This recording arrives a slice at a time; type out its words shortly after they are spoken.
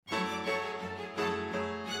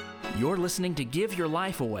You're listening to Give Your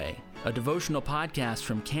Life Away, a devotional podcast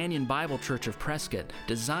from Canyon Bible Church of Prescott,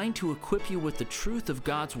 designed to equip you with the truth of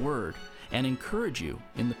God's Word and encourage you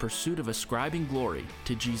in the pursuit of ascribing glory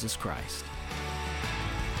to Jesus Christ.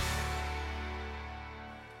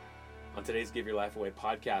 On today's Give Your Life Away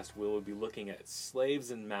podcast, we will be looking at slaves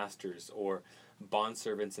and masters, or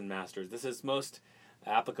bondservants and masters. This is most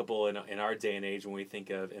applicable in our day and age when we think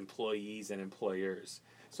of employees and employers.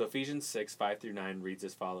 So Ephesians 6, 5-9 reads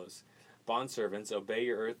as follows: Bondservants, obey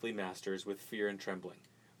your earthly masters with fear and trembling,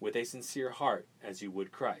 with a sincere heart as you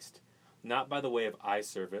would Christ, not by the way of eye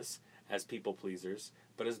service, as people pleasers,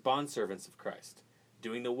 but as bondservants of Christ,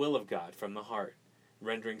 doing the will of God from the heart,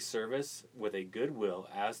 rendering service with a good will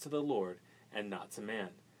as to the Lord and not to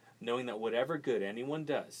man, knowing that whatever good anyone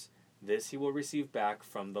does, this he will receive back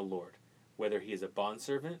from the Lord, whether he is a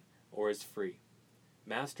bondservant or is free.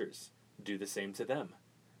 Masters, do the same to them,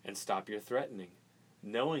 and stop your threatening,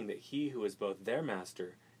 knowing that he who is both their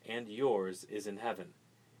master and yours is in heaven,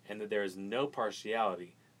 and that there is no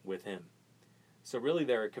partiality with him. So really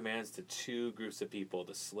there are commands to two groups of people,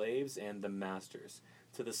 the slaves and the masters.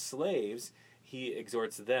 To the slaves, he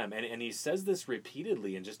exhorts them, and he says this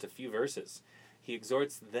repeatedly in just a few verses. He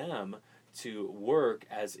exhorts them to work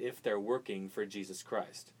as if they're working for Jesus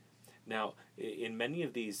Christ. Now, in many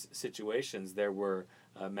of these situations, there were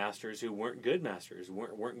masters who weren't good masters,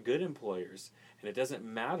 weren't good employers. And it doesn't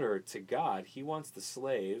matter to God. He wants the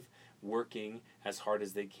slave working as hard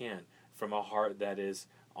as they can, from a heart that is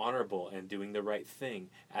honorable and doing the right thing,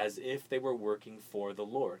 as if they were working for the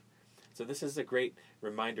Lord. So this is a great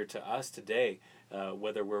reminder to us today,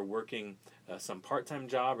 whether we're working some part-time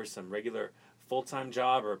job or some regular full-time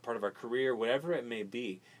job or part of our career, whatever it may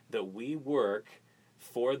be, that we work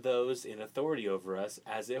for those in authority over us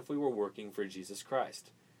as if we were working for Jesus Christ.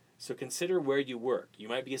 So consider where you work. You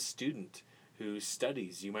might be a student who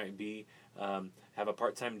studies. You might be have a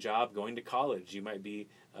part-time job going to college. You might be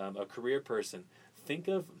a career person. Think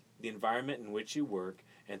of the environment in which you work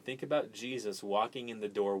and think about Jesus walking in the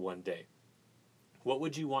door one day. What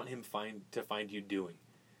would you want him to find you doing?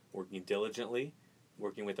 Working diligently,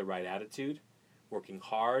 working with the right attitude, working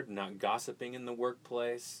hard, not gossiping in the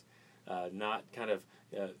workplace, not kind of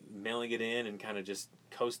mailing it in and kind of just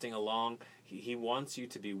coasting along. He wants you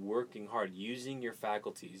to be working hard, using your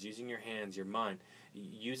faculties, using your hands, your mind,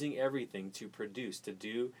 using everything to produce, to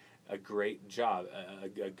do a great job,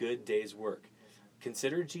 a good day's work.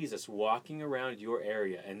 Consider Jesus walking around your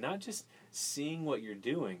area and not just seeing what you're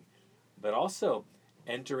doing, but also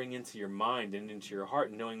entering into your mind and into your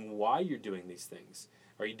heart, knowing why you're doing these things.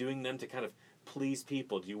 Are you doing them to kind of please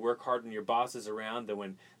people? Do you work hard when your boss is around, that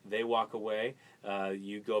when they walk away,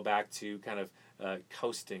 you go back to kind of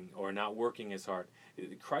coasting or not working as hard?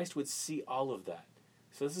 Christ would see all of that.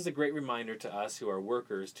 So this is a great reminder to us who are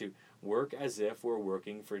workers to work as if we're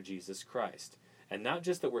working for Jesus Christ. And not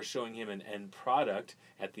just that we're showing him an end product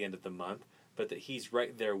at the end of the month, but that he's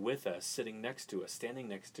right there with us, sitting next to us, standing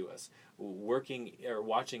next to us, working or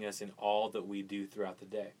watching us in all that we do throughout the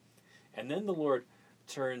day. And then the Lord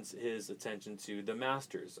turns his attention to the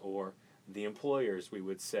masters, or the employers, we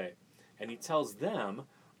would say. And he tells them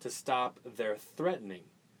to stop their threatening,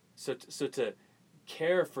 so to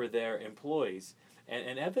care for their employees.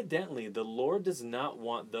 And evidently, the Lord does not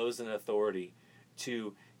want those in authority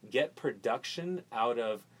to get production out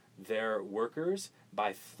of their workers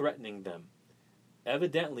by threatening them.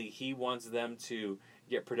 Evidently, he wants them to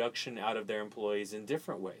get production out of their employees in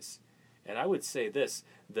different ways. And I would say this,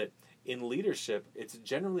 that in leadership, it's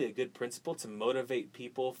generally a good principle to motivate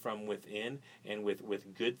people from within and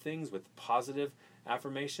with good things, with positive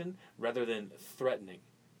affirmation, rather than threatening.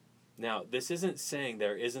 Now, this isn't saying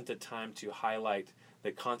there isn't a time to highlight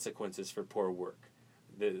the consequences for poor work.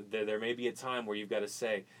 There may be a time where you've got to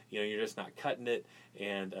say, you're just not cutting it,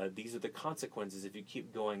 and these are the consequences if you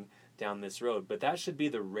keep going down this road. But that should be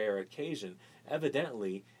the rare occasion.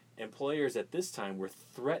 Evidently, employers at this time were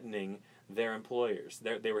threatening their employers.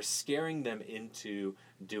 They were scaring them into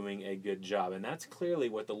doing a good job. And that's clearly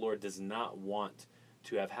what the Lord does not want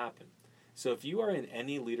to have happen. So if you are in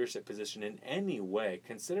any leadership position in any way,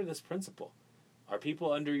 consider this principle. Are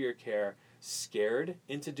people under your care scared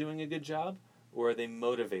into doing a good job, or are they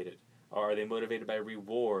motivated? Or are they motivated by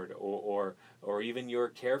reward or even your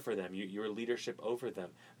care for them, your leadership over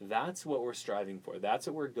them? That's what we're striving for. That's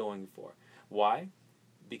what we're going for. Why?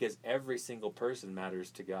 Because every single person matters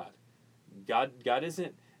to God. God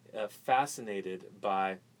isn't fascinated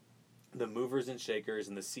by the movers and shakers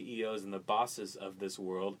and the CEOs and the bosses of this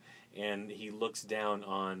world, and he looks down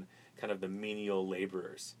on kind of the menial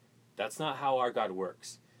laborers. That's not how our God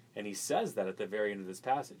works. And he says that at the very end of this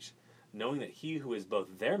passage. knowing that he who is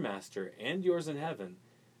both their master and yours in heaven,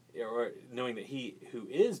 or knowing that he who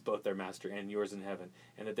is both their master and yours in heaven,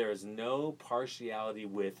 and that there is no partiality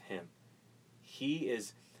with him.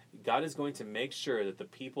 God is going to make sure that the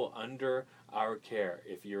people under our care,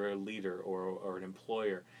 if you're a leader or an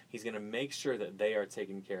employer, he's going to make sure that they are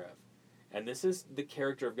taken care of. And this is the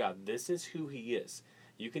character of God. This is who he is.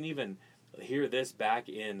 You can even hear this back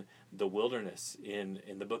in the wilderness, in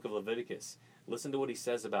the book of Leviticus. Listen to what he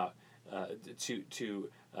says about to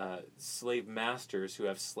slave masters who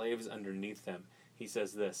have slaves underneath them. He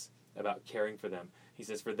says this about caring for them. He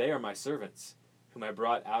says, "For they are my servants, whom I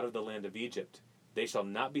brought out of the land of Egypt. They shall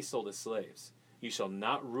not be sold as slaves. You shall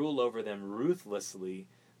not rule over them ruthlessly,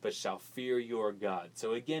 but shall fear your God."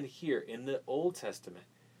 So again, here in the Old Testament,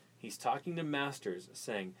 he's talking to masters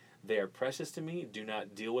saying, they are precious to me, do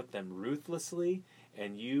not deal with them ruthlessly,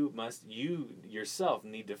 and you yourself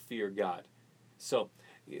need to fear God. So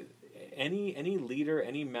any leader,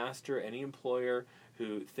 any master, any employer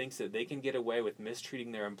who thinks that they can get away with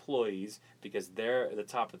mistreating their employees because they're at the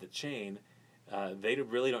top of the chain, they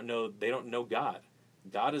don't know God.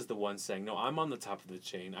 God is the one saying, no, I'm on the top of the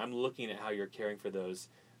chain. I'm looking at how you're caring for those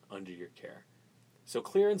under your care. So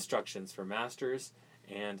clear instructions for masters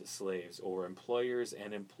and slaves, or employers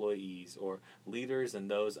and employees, or leaders and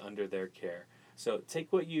those under their care. So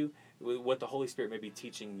take what the Holy Spirit may be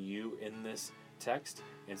teaching you in this text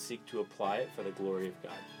and seek to apply it for the glory of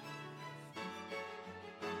God.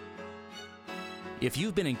 If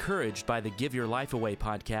you've been encouraged by the Give Your Life Away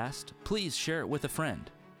podcast, please share it with a friend.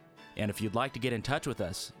 And if you'd like to get in touch with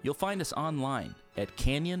us, you'll find us online at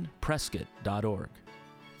canyonprescott.org.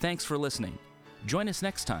 Thanks for listening. Join us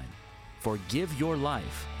next time for Give Your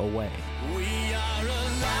Life Away. We are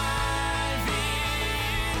alive.